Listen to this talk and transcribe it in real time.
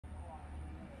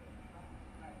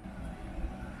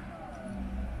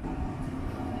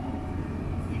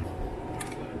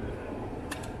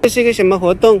这是一个什么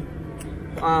活动？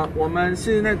我们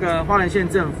是那个花莲县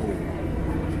政府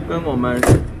跟我们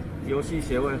游戏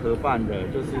协会合办的，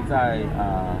就是在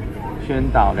宣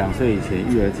导2岁以前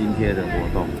育儿津贴的活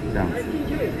动，这样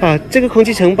子。这个空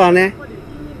气城堡呢？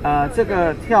这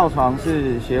个跳床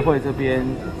是协会这边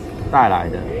带来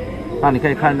的。那你可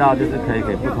以看到，就是可以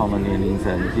给不同的年龄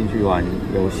层进去玩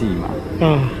游戏嘛。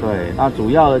对。那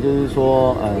主要的就是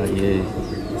说，也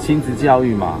亲子教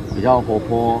育嘛，比较活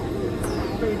泼，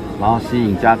然后吸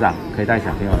引家长可以带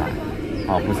小朋友来。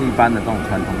不是一般的这种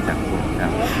传统讲座这样。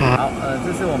好，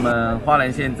这是我们花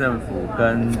莲县政府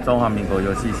跟中华民国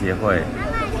游戏协会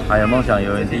还有梦想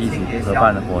游园地一起合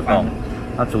办的活动。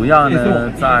那主要呢，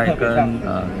在跟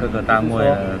各个单位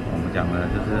呢，我们讲的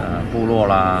就是部落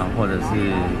啦，或者是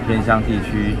偏乡地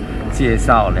区，介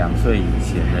绍2岁以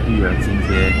前的育儿津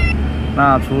贴。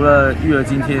那除了育儿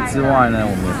津贴之外呢，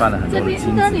我们也办了很多的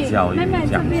亲子教育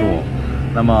讲座。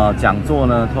那么讲座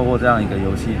呢，透过这样一个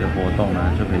游戏的活动呢，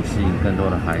就可以吸引更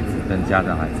多的孩子跟家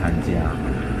长来参加。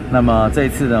那么这一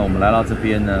次呢，我们来到这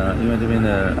边呢，因为这边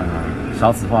的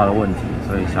少子化的问题，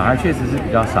所以小孩确实是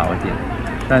比较少一点。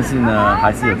但是呢，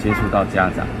还是有接触到家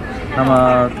长。那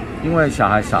么因为小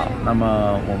孩少，那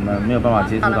么我们没有办法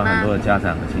接触到很多的家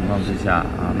长的情况之下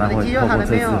那会透过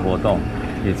这次活动，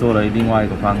也做了另外一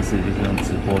个方式，就是用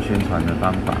直播宣传的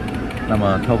方法。那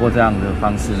么透过这样的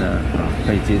方式呢，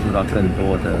可以接触到更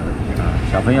多的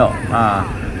小朋友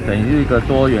等于是一个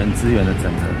多元资源的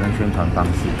整合跟宣传方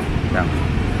式，这样子。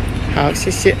好，谢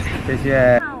谢，谢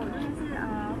谢。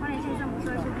花莲县政府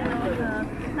社区部落科，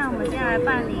那我们接下来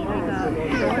办理那个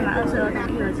育儿满22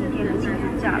童育儿津贴的亲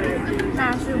子教育，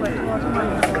那是委托中华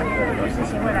民国游戏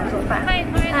协会来做办。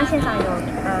那现场有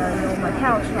我们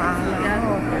跳床，然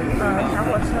后小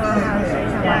火车，还有一些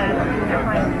相关的东西，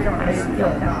欢迎民众来使用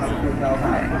这样子。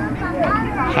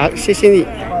好，谢谢你。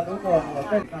如果有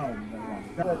更到我们的网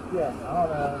站见，然后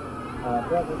呢，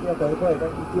不要直接回馈跟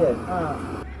意见然后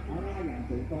养成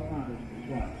收纳的习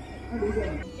惯。那如果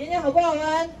今天好不好玩？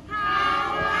好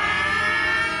玩。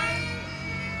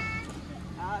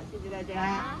好，谢谢大家。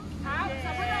好，小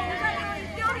朋友，我们再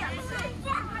丢2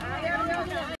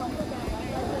次。